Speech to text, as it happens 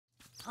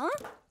Huh?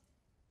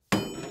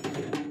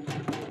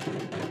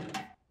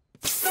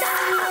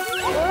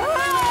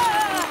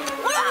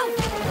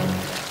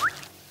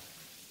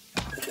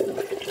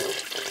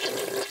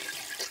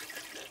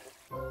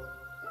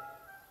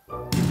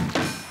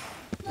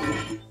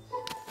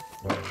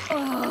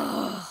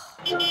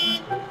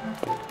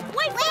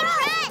 Wait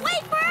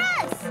for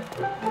us!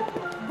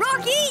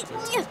 Rocky!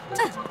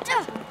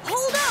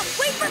 Hold up!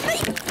 Wait for me!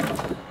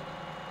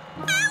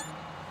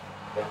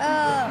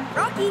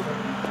 Rocky!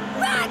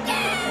 Rocky!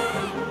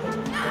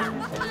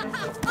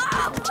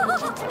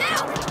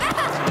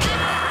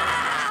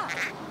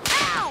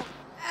 Ow!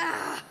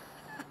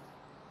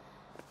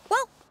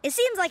 Well, it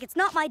seems like it's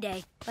not my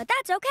day, but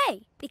that's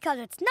okay, because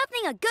it's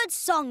nothing a good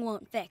song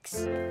won't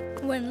fix.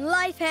 When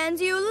life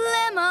hands you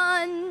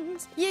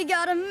lemons, you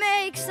gotta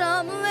make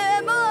some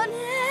lemonade.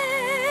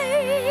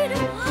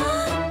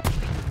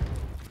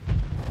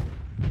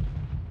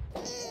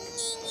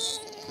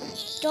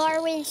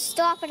 Darwin,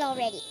 stop it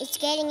already. It's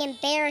getting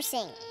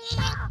embarrassing.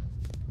 Ow!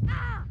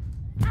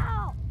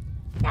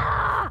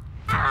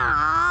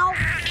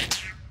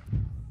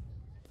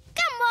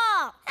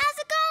 Gumball, how's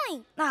it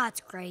going? Ah,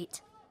 it's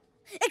great.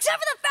 Except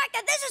for the fact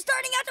that this is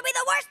turning out to be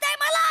the worst day of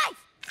my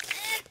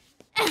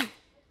life!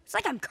 It's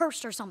like I'm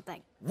cursed or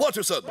something.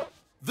 Watterson,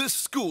 this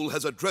school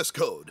has a dress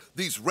code.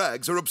 These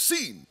rags are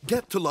obscene.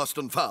 Get to Lost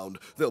and Found.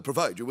 They'll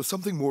provide you with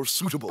something more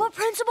suitable. But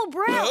Principal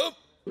Brown...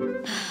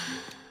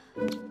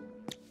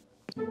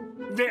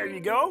 There you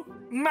go.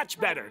 Much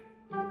better.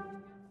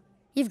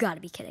 You've got to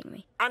be kidding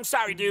me. I'm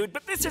sorry, dude,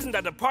 but this isn't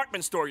a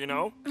department store, you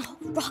know. Oh,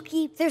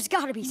 Rocky, there's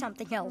got to be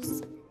something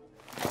else.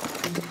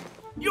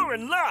 You're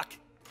in luck.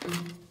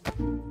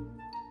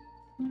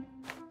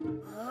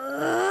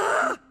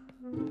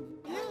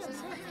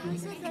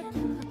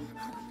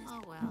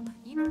 Oh, well.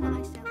 You know what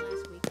I said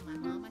last week to my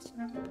mom?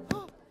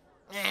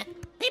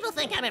 People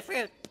think I'm a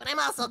fruit, but I'm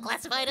also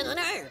classified as an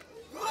herb.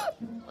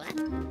 What?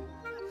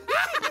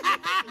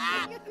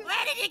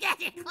 Where did you get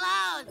your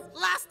clothes?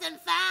 Lost and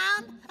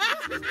found?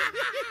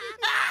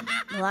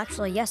 Well,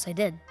 actually, yes, I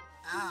did.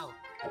 Oh.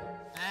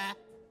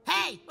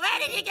 Hey, where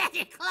did you get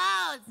your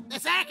clothes? The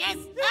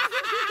circus?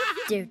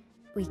 Dude,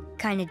 we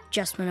kind of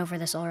just went over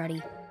this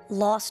already.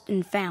 Lost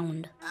and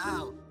found.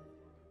 Oh.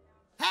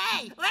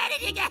 Hey, where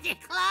did you get your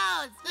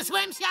clothes? The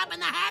swim shop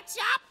and the hat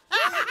shop?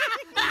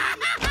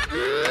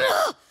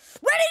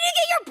 Where did you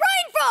get your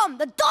brain from?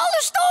 The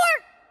dollar store?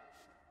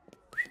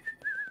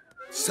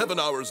 7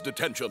 hours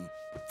detention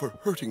for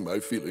hurting my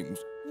feelings.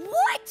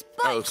 What?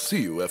 But... I'll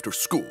see you after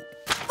school.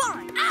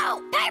 Fine.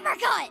 Ow! Paper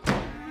cut!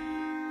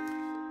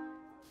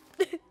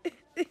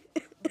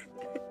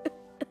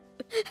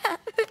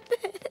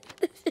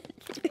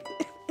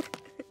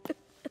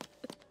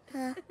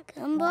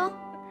 Gumball,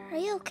 are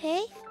you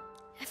okay?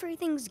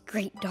 Everything's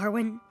great,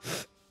 Darwin.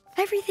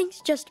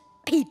 Everything's just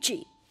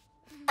peachy.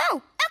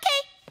 Oh,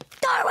 okay.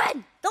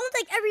 Darwin! Don't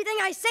take everything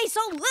I say so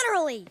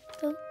literally.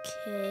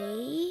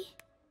 Okay.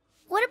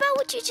 What about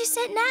what you just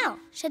said now?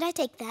 Should I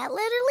take that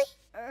literally?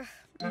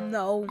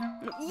 No.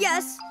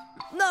 Yes.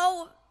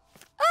 No.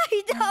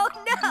 I don't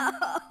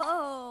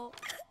know.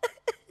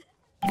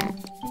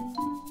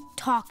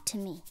 Talk to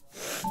me.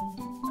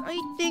 I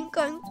think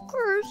I'm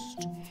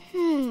cursed.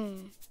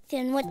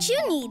 Then what you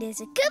need is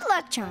a good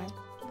luck charm.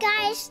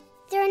 Guys,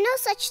 there are no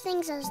such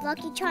things as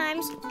lucky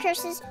charms,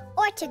 curses,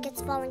 or tickets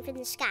falling from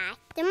the sky.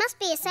 There must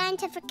be a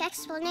scientific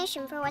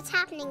explanation for what's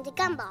happening to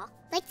Gumball,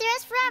 like there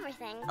is for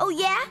everything. Oh,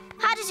 yeah?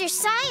 How does your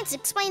science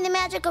explain the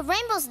magic of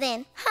rainbows,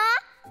 then? Huh?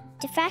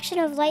 Diffraction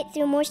of light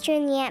through moisture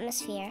in the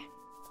atmosphere.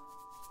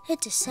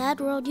 It's a sad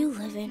world you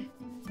live in.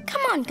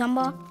 Come on,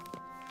 Gumball.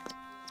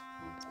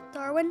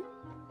 Darwin,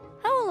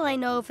 how will I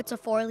know if it's a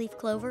four-leaf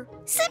clover?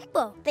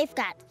 Simple. They've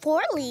got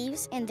 4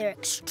 leaves, and they're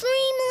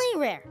extremely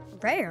rare.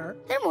 Rare?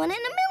 They're 1 in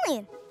a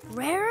million.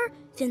 Rarer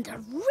than the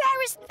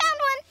rarest found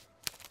one.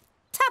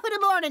 Top of the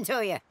morning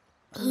to you.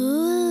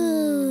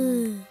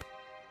 Ooh.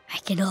 I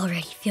can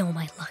already feel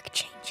my luck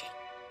changing.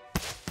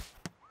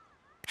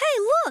 Hey,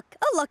 look!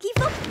 A lucky